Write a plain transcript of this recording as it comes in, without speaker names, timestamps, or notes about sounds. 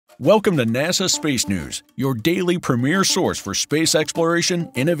Welcome to NASA Space News, your daily premier source for space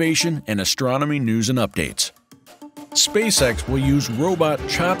exploration, innovation, and astronomy news and updates. SpaceX will use robot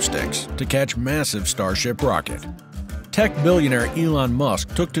chopsticks to catch massive Starship rocket. Tech billionaire Elon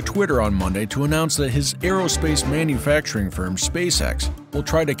Musk took to Twitter on Monday to announce that his aerospace manufacturing firm SpaceX will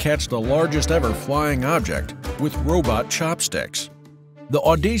try to catch the largest ever flying object with robot chopsticks. The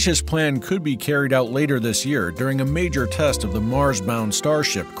audacious plan could be carried out later this year during a major test of the Mars-bound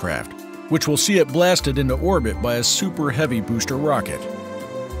Starship craft, which will see it blasted into orbit by a super heavy booster rocket.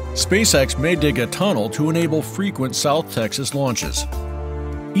 SpaceX may dig a tunnel to enable frequent South Texas launches.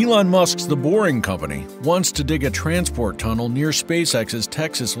 Elon Musk's The Boring Company wants to dig a transport tunnel near SpaceX's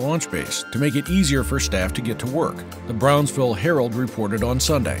Texas launch base to make it easier for staff to get to work, the Brownsville Herald reported on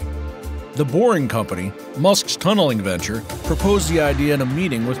Sunday. The Boring Company, Musk's tunneling venture, proposed the idea in a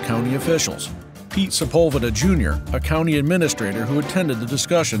meeting with county officials. Pete Sepulveda Jr., a county administrator who attended the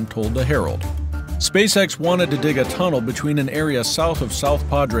discussion, told the Herald. SpaceX wanted to dig a tunnel between an area south of South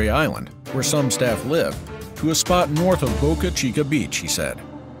Padre Island, where some staff live, to a spot north of Boca Chica beach, he said.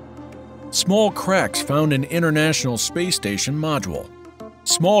 Small cracks found in International Space Station module.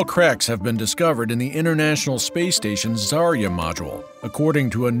 Small cracks have been discovered in the International Space Station's Zarya module,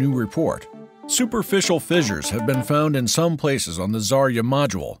 according to a new report. Superficial fissures have been found in some places on the Zarya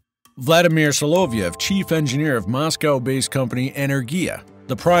module. Vladimir Solovyev, chief engineer of Moscow-based company Energia,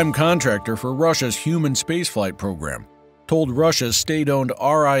 the prime contractor for Russia's human spaceflight program, told Russia's state-owned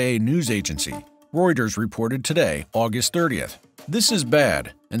RIA news agency. Reuters reported today, August 30th. This is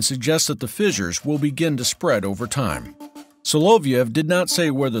bad and suggests that the fissures will begin to spread over time. Solovyev did not say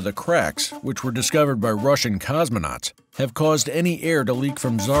whether the cracks, which were discovered by Russian cosmonauts, have caused any air to leak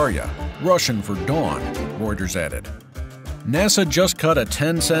from Zarya, Russian for dawn, Reuters added. NASA just cut a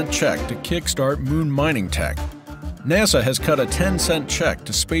 10-cent check to kickstart moon mining tech. NASA has cut a 10-cent check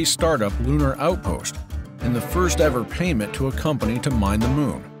to space startup Lunar Outpost, and the first ever payment to a company to mine the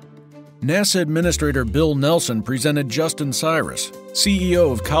moon. NASA Administrator Bill Nelson presented Justin Cyrus,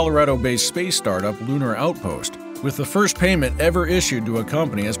 CEO of Colorado-based space startup Lunar Outpost, with the first payment ever issued to a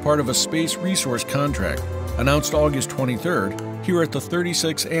company as part of a space resource contract, announced August 23rd here at the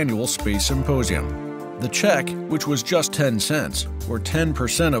 36th Annual Space Symposium. The check, which was just 10 cents, or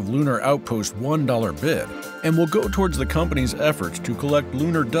 10% of Lunar Outpost's $1 bid, and will go towards the company's efforts to collect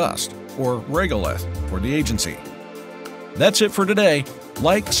lunar dust, or regolith, for the agency. That's it for today.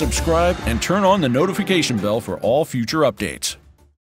 Like, subscribe, and turn on the notification bell for all future updates.